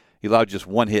 He allowed just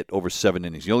 1 hit over 7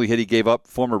 innings. The only hit he gave up,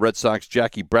 former Red Sox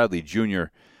Jackie Bradley Jr.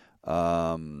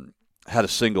 Had a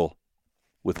single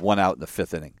with 1 out in the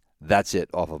 5th inning. That's it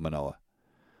off of Manoah.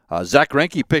 Zach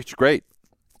Greinke pitched great.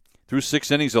 Through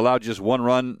 6 innings, allowed just 1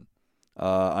 run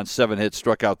on 7 hits,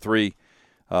 struck out 3,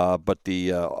 but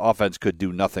the offense could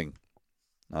do nothing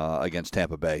against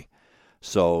Tampa Bay.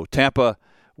 So Tampa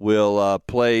will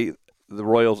play the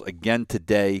Royals again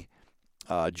today.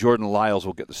 Jordan Lyles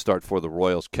will get the start for the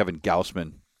Royals. Kevin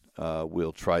Gausman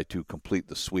will try to complete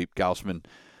the sweep. Gausman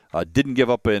didn't give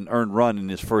up an earned run in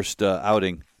his first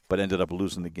outing, but ended up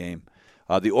losing the game.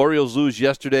 The Orioles lose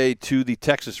yesterday to the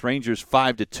Texas Rangers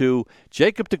 5-2.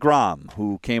 Jacob deGrom,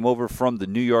 who came over from the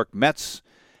New York Mets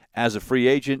as a free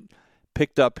agent,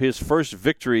 picked up his first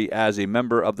victory as a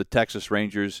member of the Texas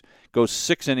Rangers. Goes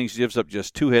 6 innings, gives up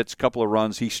just 2 hits, couple of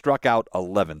runs. He struck out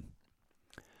 11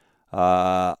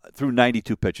 through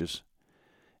 92 pitches.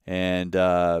 And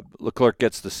Leclerc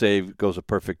gets the save, goes a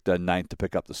perfect 9th to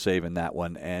pick up the save in that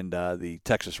one. And the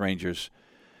Texas Rangers,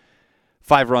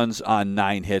 5 runs on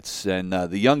 9 hits. And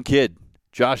the young kid,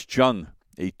 Josh Jung,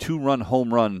 a 2-run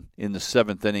home run in the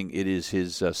 7th inning. It is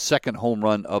his second home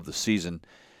run of the season.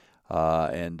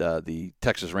 And the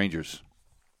Texas Rangers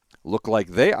look like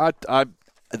they are.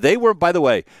 They were, by the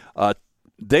way,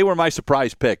 they were my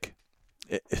surprise pick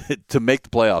to make the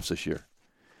playoffs this year.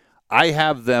 I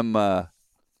have them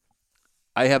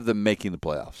making the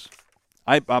playoffs.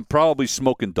 I'm probably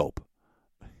smoking dope.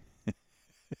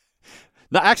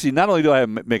 Not only do I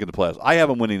have them making the playoffs, I have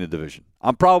them winning the division.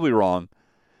 I'm probably wrong,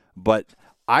 but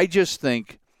I just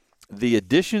think the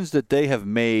additions that they have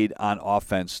made on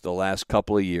offense the last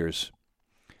couple of years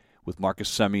with Marcus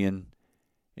Semien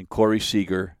and Corey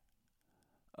Seager,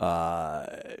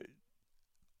 they're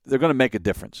going to make a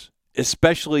difference,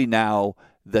 especially now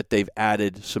that they've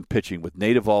added some pitching with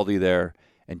Nate Eovaldi there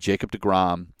and Jacob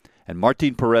deGrom. And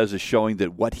Martin Perez is showing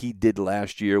that what he did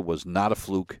last year was not a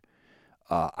fluke.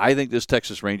 I think this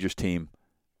Texas Rangers team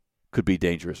could be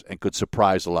dangerous and could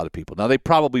surprise a lot of people. Now, they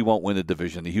probably won't win the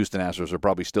division. The Houston Astros are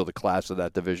probably still the class of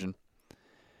that division.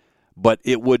 But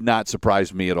it would not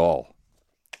surprise me at all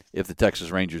if the Texas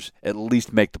Rangers at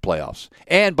least make the playoffs.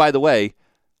 And, by the way,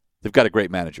 they've got a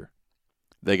great manager.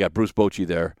 They got Bruce Bochy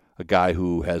there, a guy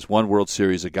who has won World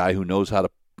Series, a guy who knows how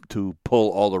to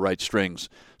pull all the right strings.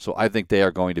 So I think they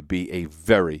are going to be a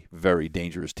very, very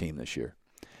dangerous team this year.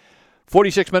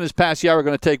 46 minutes past the hour. We're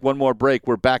going to take one more break.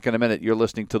 We're back in a minute. You're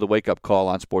listening to the Wake Up Call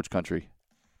on Sports Country.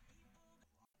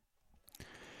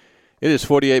 It is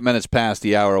 48 minutes past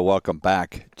the hour. Welcome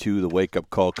back to the Wake Up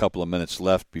Call. A couple of minutes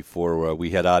left before we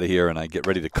head out of here, and I get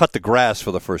ready to cut the grass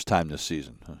for the first time this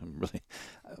season.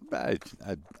 I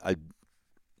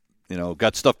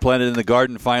got stuff planted in the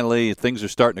garden finally. Things are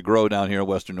starting to grow down here in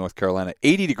western North Carolina.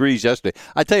 80 degrees yesterday.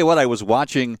 I tell you what, I was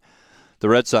watching the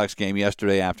Red Sox game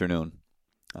yesterday afternoon.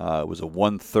 It was a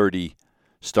 1:30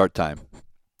 start time.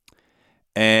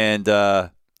 And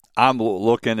I'm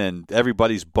looking, and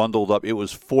everybody's bundled up. It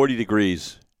was 40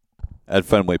 degrees at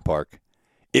Fenway Park.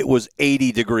 It was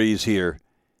 80 degrees here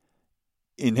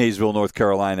in Hayesville, North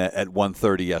Carolina at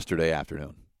 1:30 yesterday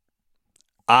afternoon.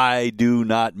 I do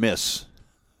not miss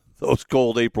those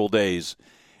cold April days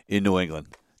in New England.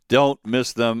 Don't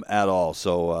miss them at all.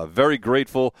 So very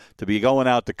grateful to be going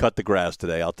out to cut the grass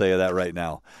today. I'll tell you that right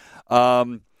now.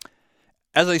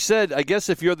 As I said, I guess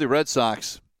if you're the Red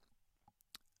Sox,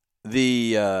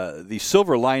 the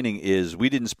silver lining is we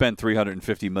didn't spend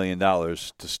 $350 million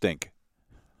to stink.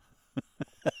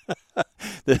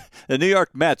 The New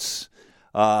York Mets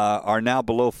are now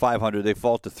below 500. They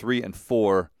fall to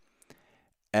 3-4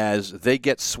 as they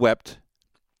get swept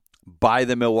by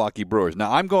the Milwaukee Brewers.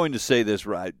 Now, I'm going to say this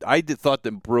right. I thought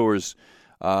the Brewers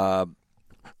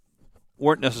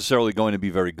weren't necessarily going to be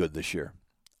very good this year.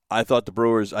 I thought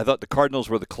the Cardinals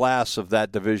were the class of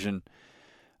that division,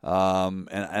 and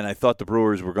I thought the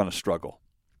Brewers were going to struggle.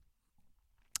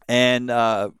 And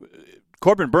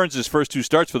Corbin Burns' first 2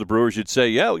 starts for the Brewers, you'd say,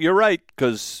 yeah, you're right,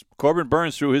 because Corbin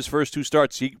Burns, through his first 2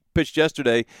 starts, he pitched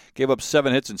yesterday, gave up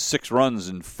 7 hits and 6 runs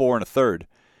in 4 1/3.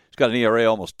 He's got an ERA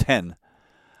almost 10.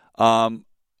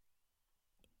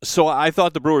 So I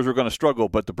thought the Brewers were going to struggle,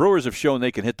 but the Brewers have shown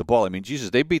they can hit the ball. I mean, Jesus,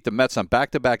 they beat the Mets on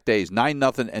back-to-back days,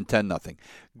 9-0 and 10-0.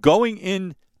 Going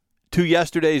into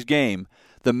yesterday's game,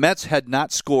 the Mets had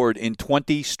not scored in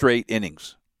 20 straight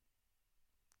innings.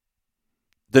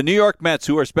 The New York Mets,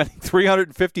 who are spending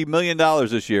 $350 million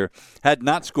this year, had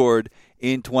not scored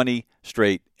in 20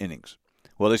 straight innings.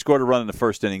 Well, they scored a run in the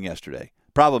first inning yesterday.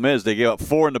 Problem is, they gave up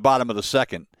 4 in the bottom of the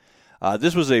second.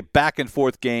 This was a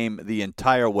back-and-forth game the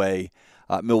entire way.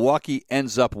 Milwaukee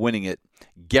ends up winning it.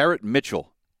 Garrett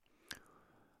Mitchell,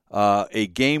 a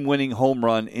game-winning home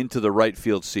run into the right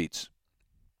field seats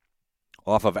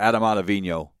off of Adam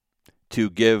Ottavino to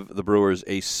give the Brewers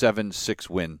a 7-6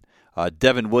 win.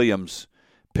 Devin Williams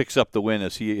picks up the win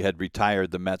as he had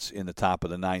retired the Mets in the top of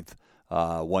the 9th,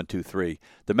 1-2-3.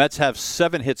 The Mets have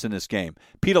 7 hits in this game.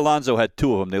 Pete Alonso had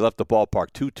 2 of them. They left the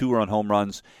ballpark, 2 two-run home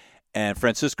runs, and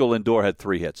Francisco Lindor had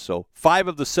 3 hits. So 5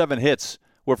 of the 7 hits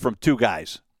were from 2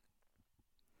 guys.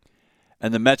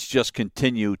 And the Mets just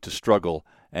continue to struggle.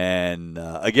 And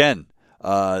again,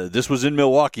 this was in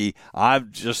Milwaukee.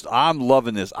 I'm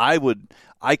loving this.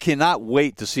 I cannot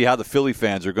wait to see how the Philly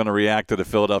fans are going to react to the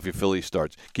Philadelphia Phillies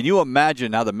starts. Can you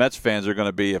imagine how the Mets fans are going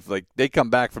to be if they come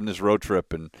back from this road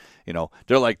trip and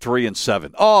they're like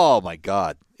 3-7? Oh my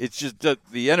God! It's just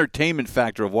the entertainment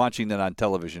factor of watching that on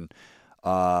television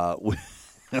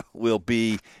will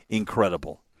be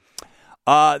incredible.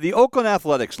 The Oakland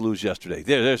Athletics lose yesterday.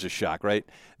 There's a shock, right?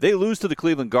 They lose to the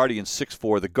Cleveland Guardians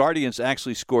 6-4. The Guardians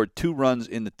actually scored 2 runs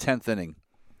in the 10th inning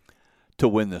to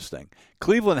win this thing.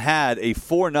 Cleveland had a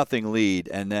 4-0 lead,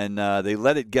 and then they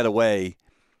let it get away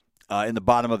in the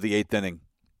bottom of the 8th inning.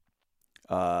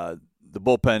 The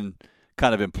bullpen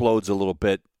kind of implodes a little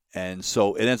bit, and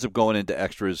so it ends up going into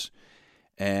extras.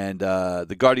 And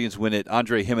the Guardians win it.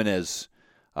 Andre Jimenez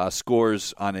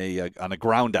scores on a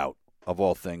ground out, of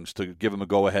all things, to give him a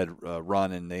go-ahead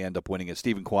run, and they end up winning it.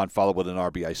 Stephen Kwan followed with an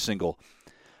RBI single.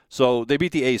 So they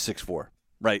beat the A's 6-4,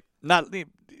 right?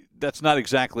 That's not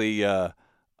exactly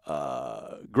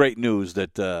great news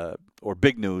or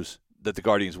big news that the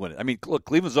Guardians win it. I mean, look,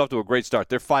 Cleveland's off to a great start.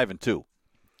 They're 5-2.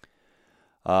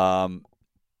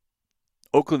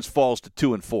 Oakland's falls to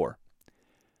 2-4.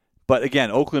 But again,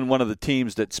 Oakland, one of the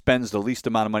teams that spends the least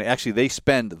amount of money. Actually, they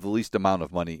spend the least amount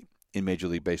of money in Major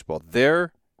League Baseball.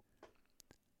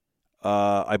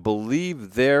 I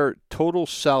believe their total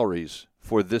salaries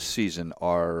for this season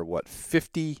are,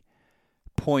 $56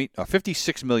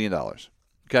 million.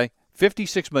 Okay?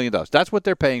 $56 million. That's what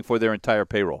they're paying for their entire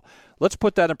payroll. Let's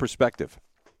put that in perspective.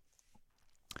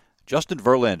 Justin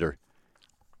Verlander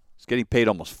is getting paid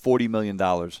almost $40 million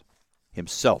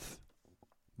himself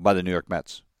by the New York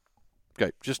Mets.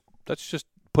 Okay, that's just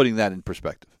putting that in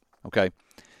perspective. Okay?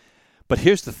 But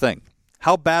here's the thing.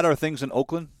 How bad are things in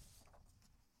Oakland?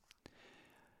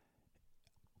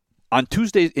 In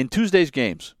Tuesday's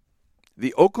games,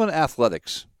 the Oakland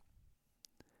Athletics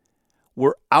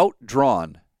were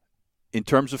outdrawn in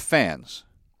terms of fans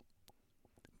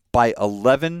by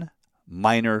 11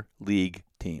 minor league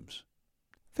teams.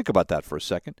 Think about that for a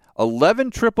second.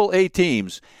 11 AAA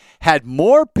teams had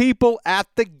more people at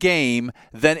the game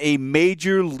than a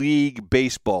Major League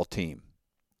Baseball team.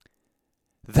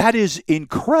 That is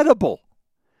incredible.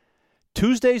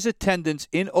 Tuesday's attendance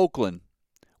in Oakland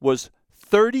was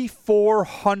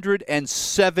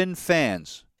 3,407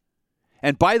 fans.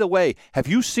 And by the way, have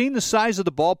you seen the size of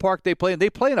the ballpark they play in? They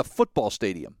play in a football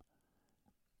stadium.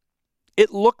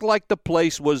 It looked like the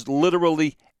place was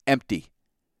literally empty.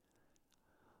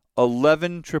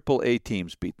 11 AAA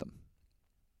teams beat them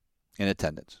in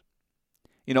attendance.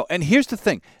 And here's the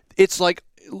thing. It's like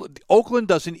Oakland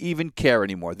doesn't even care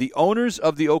anymore. The owners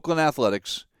of the Oakland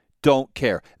Athletics don't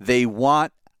care. They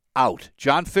want out.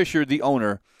 John Fisher, the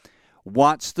owner,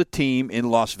 wants the team in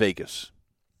Las Vegas.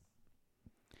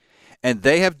 And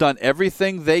they have done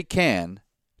everything they can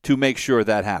to make sure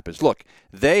that happens. Look,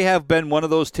 they have been one of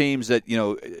those teams that,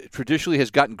 traditionally has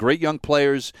gotten great young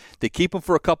players. They keep them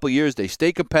for a couple of years. They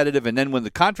stay competitive. And then when the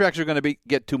contracts are going to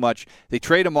get too much, they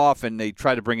trade them off and they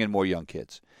try to bring in more young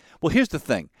kids. Well, here's the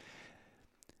thing.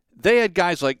 They had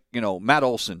guys like, Matt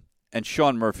Olson and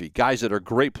Sean Murphy, guys that are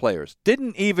great players,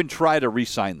 didn't even try to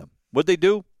re-sign them. What'd they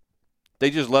do? They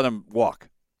just let him walk.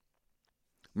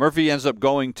 Murphy ends up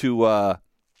going to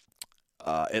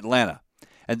Atlanta.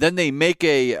 And then they make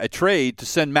a trade to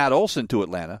send Matt Olson to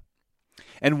Atlanta.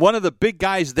 And one of the big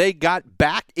guys they got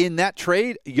back in that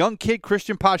trade, young kid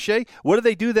Christian Pache, what did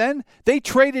they do then? They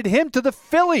traded him to the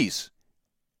Phillies.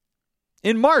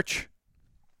 in March.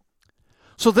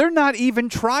 So they're not even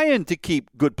trying to keep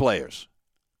good players.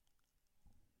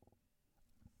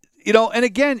 And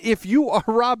again, if you are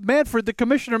Rob Manfred, the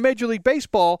commissioner of Major League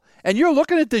Baseball, and you're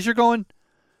looking at this, you're going,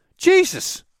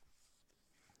 Jesus,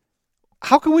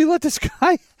 how can we let this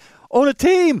guy own a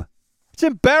team? It's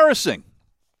embarrassing.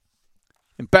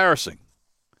 Embarrassing.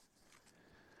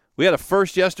 We had a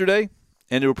first yesterday,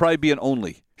 and it will probably be an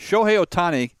only. Shohei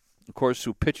Ohtani, of course,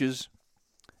 who pitches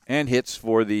and hits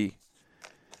for the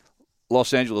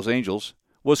Los Angeles Angels,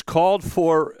 was called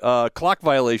for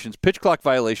pitch clock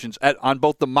violations on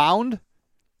both the mound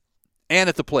and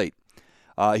at the plate.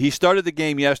 He started the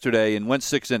game yesterday and went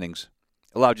 6 innings.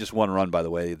 Allowed just 1 run, by the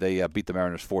way. They beat the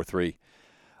Mariners 4-3.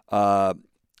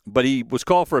 But he was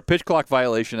called for a pitch clock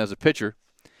violation as a pitcher.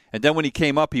 And then when he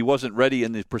came up, he wasn't ready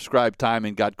in the prescribed time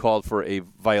and got called for a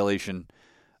violation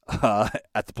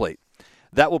at the plate.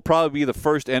 That will probably be the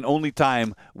first and only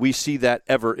time we see that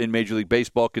ever in Major League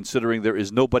Baseball, considering there is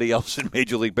nobody else in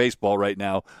Major League Baseball right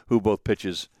now who both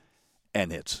pitches and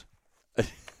hits.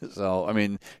 So,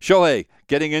 Shohei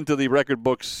getting into the record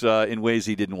books in ways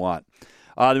he didn't want.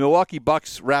 The Milwaukee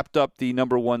Bucks wrapped up the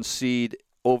number 1 seed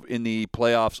in the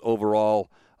playoffs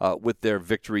overall with their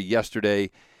victory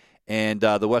yesterday. And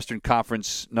the Western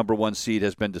Conference number 1 seed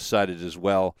has been decided as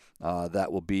well.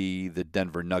 That will be the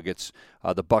Denver Nuggets.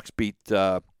 The Bucks beat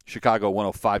Chicago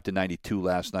 105-92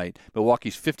 last night.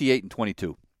 Milwaukee's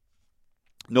 58-22.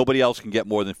 Nobody else can get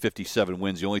more than 57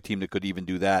 wins. The only team that could even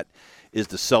do that is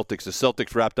the Celtics. The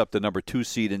Celtics wrapped up the number 2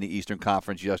 seed in the Eastern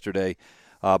Conference yesterday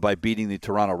by beating the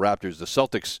Toronto Raptors. The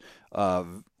Celtics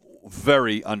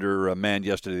very undermanned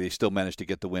yesterday. They still managed to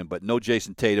get the win, but no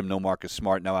Jason Tatum, no Marcus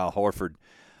Smart, no Al Horford.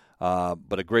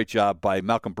 But a great job by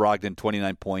Malcolm Brogdon,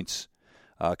 29 points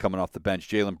coming off the bench.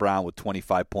 Jaylen Brown with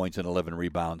 25 points and 11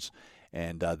 rebounds,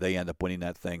 and they end up winning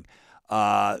that thing.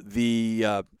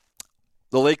 The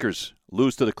Lakers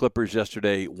lose to the Clippers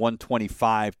yesterday,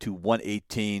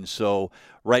 125-118. So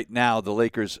right now the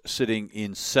Lakers sitting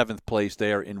in 7th place.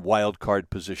 They are in wild card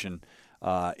position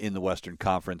in the Western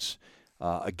Conference.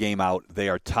 A game out. They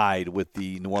are tied with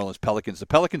the New Orleans Pelicans. The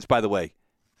Pelicans, by the way,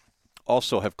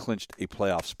 also have clinched a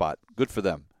playoff spot. Good for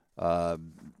them.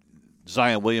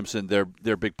 Zion Williamson,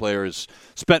 their big player, has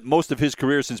spent most of his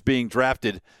career since being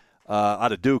drafted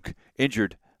out of Duke,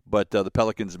 injured. But the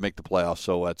Pelicans make the playoffs,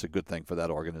 so that's a good thing for that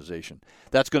organization.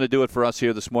 That's going to do it for us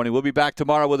here this morning. We'll be back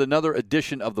tomorrow with another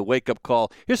edition of the Wake Up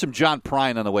Call. Here's some John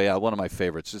Prine on the way out, one of my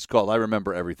favorites. It's called I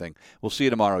Remember Everything. We'll see you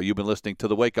tomorrow. You've been listening to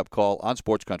the Wake Up Call on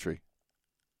Sports Country.